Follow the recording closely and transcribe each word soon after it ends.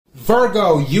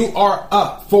Virgo, you are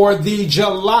up for the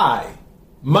July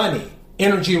money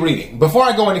energy reading. Before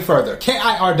I go any further,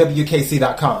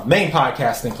 KIRWKC.com, main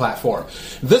podcasting platform.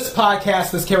 This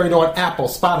podcast is carried on Apple,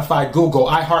 Spotify, Google,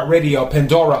 iHeartRadio,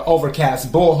 Pandora,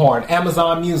 Overcast, Bullhorn,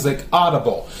 Amazon Music,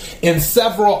 Audible, and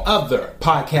several other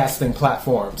podcasting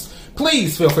platforms.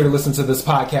 Please feel free to listen to this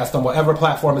podcast on whatever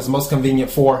platform is most convenient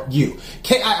for you.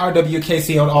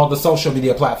 KIRWKC on all the social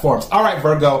media platforms. All right,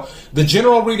 Virgo, the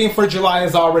general reading for July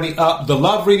is already up. The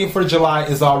love reading for July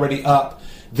is already up.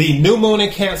 The new moon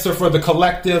in Cancer for the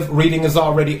collective reading is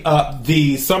already up.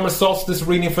 The summer solstice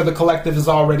reading for the collective is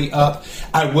already up.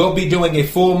 I will be doing a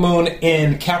full moon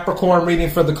in Capricorn reading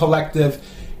for the collective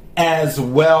as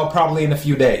well, probably in a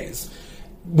few days.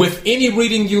 With any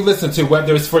reading you listen to,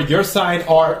 whether it's for your sign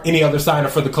or any other sign or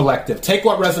for the collective, take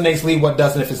what resonates, leave what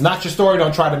doesn't. If it's not your story,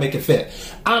 don't try to make it fit.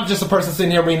 I'm just a person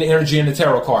sitting here reading the energy and the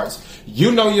tarot cards.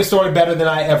 You know your story better than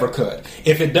I ever could.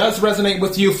 If it does resonate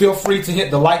with you, feel free to hit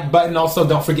the like button. Also,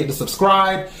 don't forget to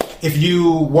subscribe. If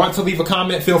you want to leave a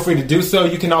comment, feel free to do so.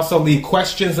 You can also leave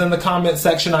questions in the comment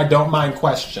section. I don't mind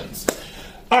questions.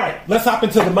 All right, let's hop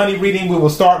into the money reading. We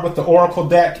will start with the Oracle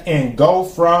deck and go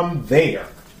from there.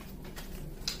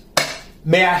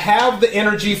 May I have the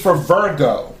energy for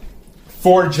Virgo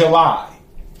for July?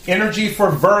 Energy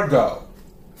for Virgo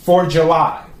for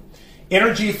July.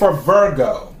 Energy for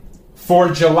Virgo for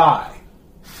July.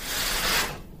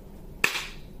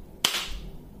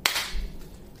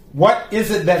 What is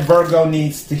it that Virgo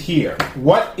needs to hear?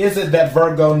 What is it that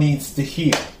Virgo needs to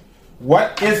hear?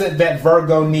 What is it that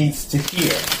Virgo needs to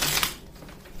hear?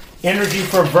 Energy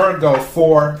for Virgo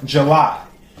for July.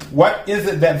 What is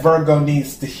it that Virgo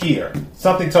needs to hear?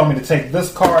 Something told me to take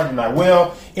this card, and I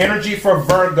will. Energy for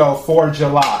Virgo for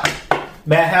July.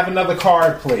 May I have another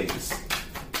card, please?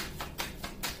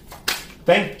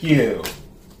 Thank you.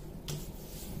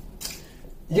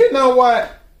 You know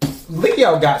what?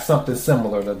 Leo got something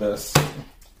similar to this,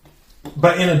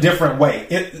 but in a different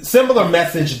way. Similar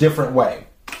message, different way.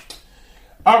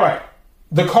 All right.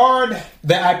 The card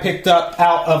that I picked up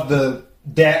out of the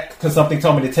deck, because something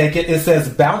told me to take it, it says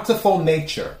Bountiful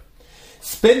Nature.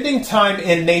 Spending time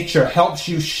in nature helps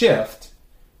shift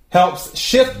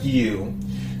you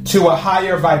to a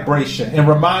higher vibration and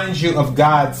reminds you of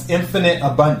God's infinite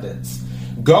abundance.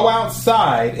 Go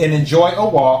outside and enjoy a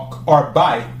walk or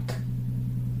bike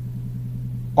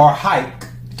or hike.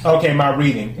 Okay, my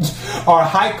reading. Or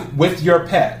hike with your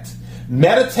pet.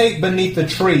 Meditate beneath a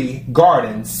tree,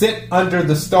 garden, sit under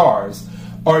the stars,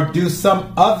 or do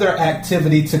some other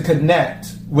activity to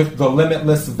connect with the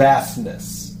limitless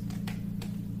vastness.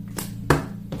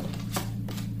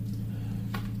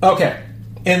 Okay,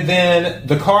 and then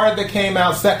the card that came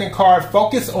out, second card,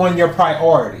 focus on your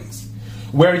priorities.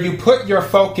 Where you put your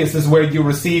focus is where you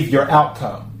receive your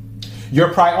outcome.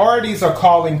 Your priorities are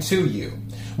calling to you,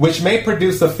 which may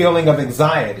produce a feeling of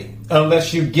anxiety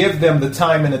unless you give them the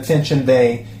time and attention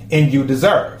they and you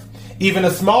deserve. Even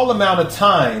a small amount of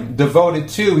time devoted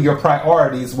to your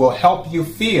priorities will help you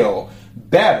feel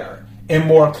better and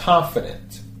more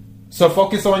confident. So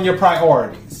focus on your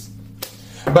priorities.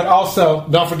 But also,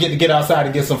 don't forget to get outside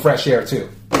and get some fresh air too.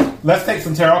 Let's take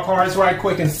some tarot cards right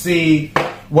quick and see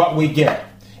what we get.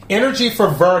 Energy for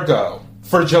Virgo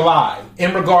for July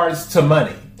in regards to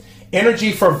money.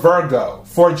 Energy for Virgo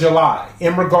for July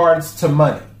in regards to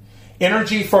money.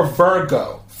 Energy for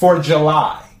Virgo for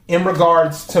July in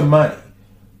regards to money.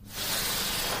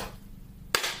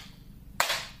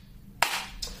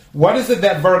 What is it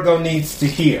that Virgo needs to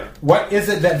hear? What is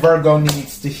it that Virgo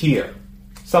needs to hear?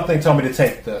 Something told me to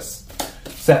take this.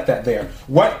 Set that there.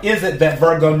 What is it that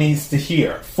Virgo needs to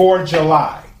hear for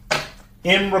July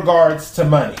in regards to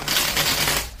money?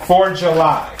 For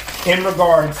July in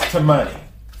regards to money.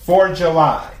 For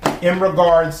July in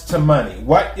regards to money.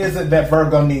 What is it that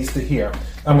Virgo needs to hear?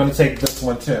 I'm going to take this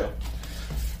one too.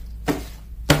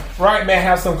 Right, may I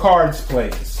have some cards,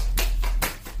 please?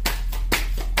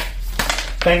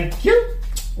 Thank you.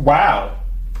 Wow.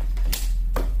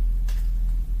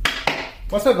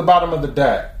 What's at the bottom of the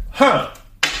deck? Huh.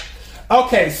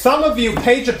 Okay, some of you,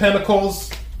 Page of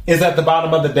Pentacles is at the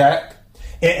bottom of the deck,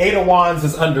 and Eight of Wands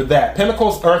is under that.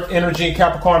 Pentacles, Earth energy,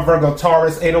 Capricorn, Virgo,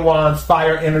 Taurus. Eight of Wands,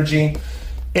 fire energy,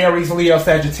 Aries, Leo,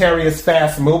 Sagittarius,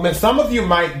 fast movement. Some of you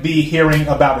might be hearing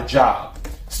about a job,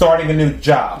 starting a new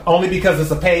job, only because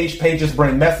it's a page. Pages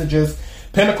bring messages.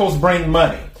 Pentacles bring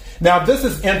money. Now, this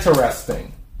is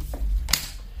interesting.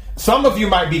 Some of you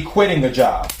might be quitting a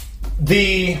job.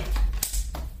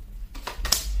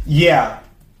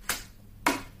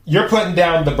 You're putting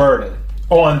down the burden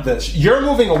on this. You're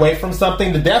moving away from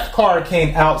something. The Death card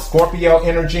came out, Scorpio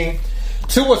energy.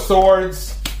 Two of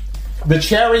Swords. the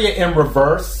Chariot in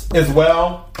reverse as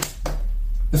well.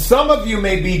 Some of you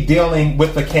may be dealing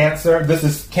with the Cancer. This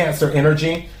is Cancer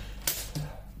energy.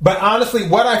 But honestly,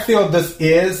 what I feel this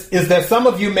is that some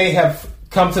of you may have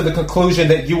come to the conclusion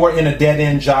that you were in a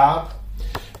dead-end job.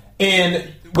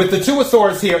 And with the Two of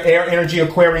Swords here, air energy,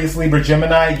 Aquarius, Libra,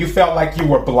 Gemini, you felt like you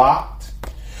were blocked.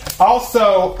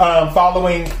 Also,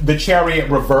 following the Chariot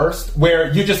reversed,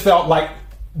 where you just felt like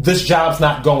this job's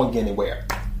not going anywhere.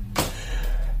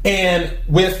 And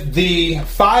with the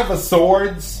Five of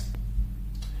Swords,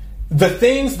 the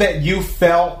things that you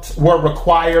felt were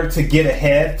required to get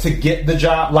ahead, to get the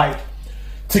job, like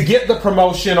to get the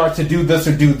promotion or to do this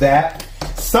or do that,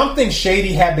 something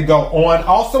shady had to go on.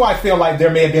 Also, I feel like there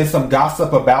may have been some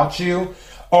gossip about you,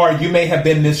 or you may have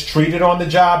been mistreated on the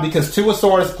job, because Two of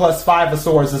Swords plus Five of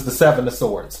Swords is the Seven of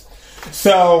Swords.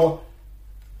 So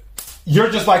you're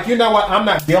just like, you know what? I'm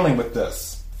not dealing with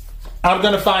this. I'm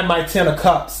going to find my Ten of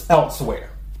Cups elsewhere.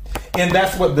 And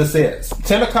that's what this is.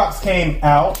 Ten of Cups came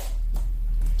out.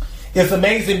 It's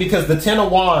amazing because the Ten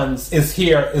of Wands is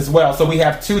here as well. So we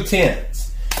have two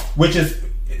tens, which is,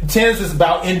 tens is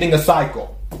about ending a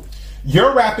cycle.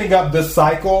 You're wrapping up this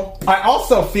cycle. I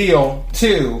also feel,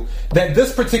 too, that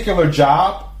this particular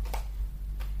job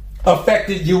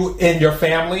affected you and your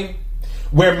family,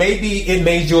 where maybe it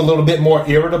made you a little bit more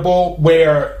irritable,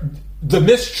 where the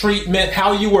mistreatment,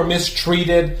 how you were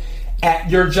mistreated at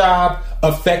your job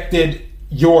affected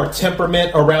your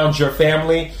temperament around your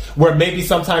family, where maybe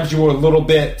sometimes you were a little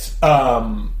bit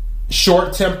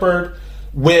short-tempered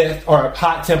with, or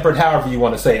hot-tempered, however you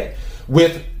want to say it,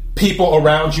 with people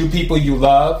around you, people you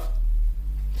love,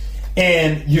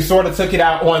 and you sort of took it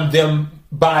out on them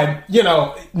by, you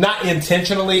know, not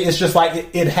intentionally, it's just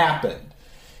like it happened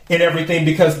and everything,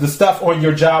 because the stuff on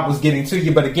your job was getting to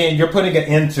you. But again, you're putting an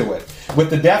end to it. With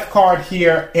the Death card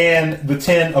here and the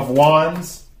Ten of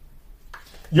Wands,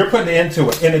 you're putting an end to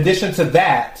it. In addition to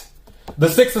that, the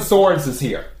Six of Swords is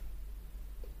here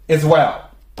as well.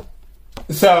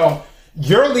 So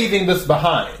you're leaving this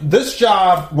behind. This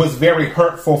job was very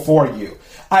hurtful for you.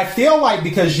 I feel like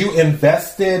because you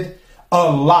invested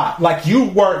a lot, like you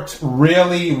worked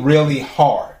really, really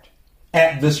hard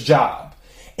at this job,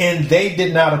 and they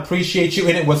did not appreciate you,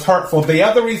 and it was hurtful. The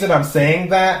other reason I'm saying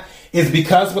that is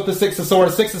because with the Six of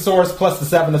Swords plus the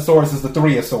Seven of Swords is the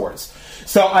Three of Swords.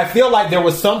 So I feel like there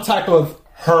was some type of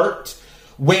hurt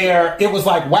where it was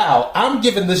like, wow, I'm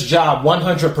giving this job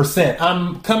 100%.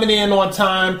 I'm coming in on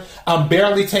time. I'm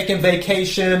barely taking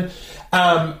vacation.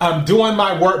 I'm doing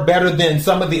my work better than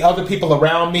some of the other people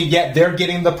around me, yet they're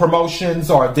getting the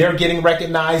promotions or they're getting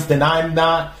recognized and I'm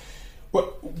not.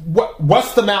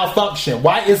 What's the malfunction?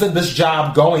 Why isn't this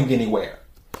job going anywhere?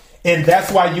 And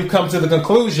that's why you come to the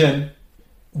conclusion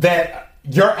that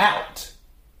you're out.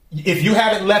 If you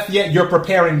haven't left yet, you're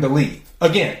preparing to leave.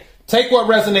 Again, take what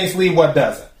resonates, leave what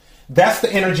doesn't. That's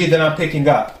the energy that I'm picking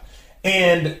up.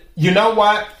 And you know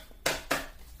what?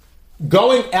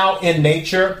 Going out in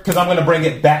nature, because I'm going to bring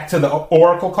it back to the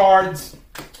oracle cards,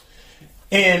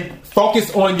 and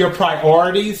focus on your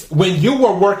priorities. When you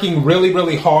were working really,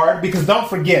 really hard, because don't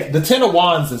forget, the Ten of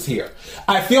Wands is here.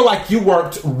 I feel like you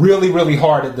worked really, really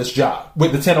hard at this job,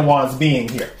 with the Ten of Wands being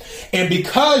here. And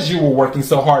because you were working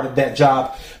so hard at that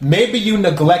job, maybe you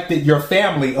neglected your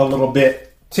family a little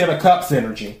bit, Ten of Cups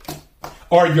energy,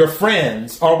 or your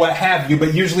friends, or what have you,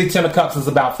 but usually Ten of Cups is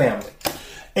about family.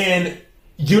 And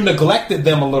you neglected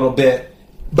them a little bit,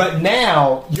 but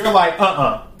now you're like,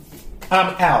 I'm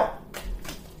out.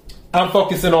 I'm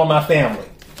focusing on my family.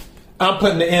 I'm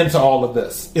putting an end to all of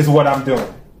this, is what I'm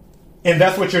doing. And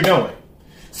that's what you're doing.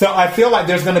 So I feel like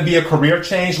there's going to be a career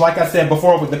change, like I said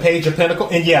before, with the Page of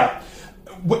Pentacles. And yeah,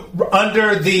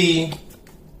 under the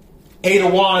Eight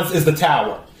of Wands is the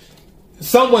Tower.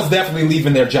 Someone's definitely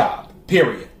leaving their job,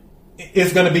 period.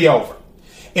 It's going to be over.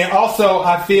 And also,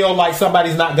 I feel like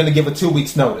somebody's not going to give a 2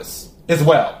 weeks notice as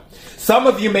well. Some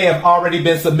of you may have already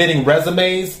been submitting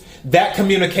resumes. That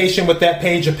communication with that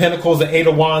Page of Pentacles and Eight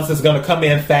of Wands is going to come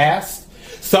in fast.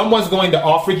 Someone's going to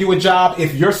offer you a job.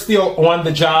 If you're still on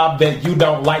the job that you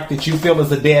don't like, that you feel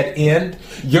is a dead end,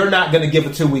 you're not going to give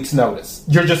a 2 weeks notice.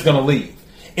 You're just going to leave.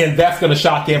 And that's going to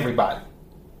shock everybody,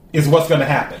 is what's going to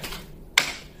happen.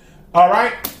 All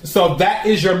right, so that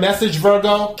is your message,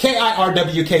 Virgo.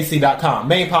 KIRWKC.com,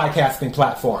 main podcasting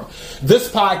platform.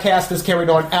 This podcast is carried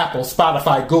on Apple,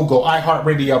 Spotify, Google,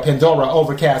 iHeartRadio, Pandora,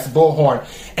 Overcast, Bullhorn,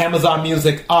 Amazon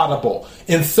Music, Audible,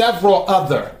 and several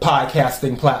other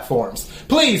podcasting platforms.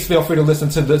 Please feel free to listen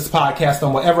to this podcast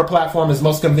on whatever platform is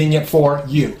most convenient for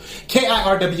you.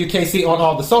 KIRWKC on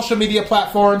all the social media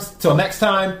platforms. Till next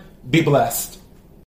time, be blessed.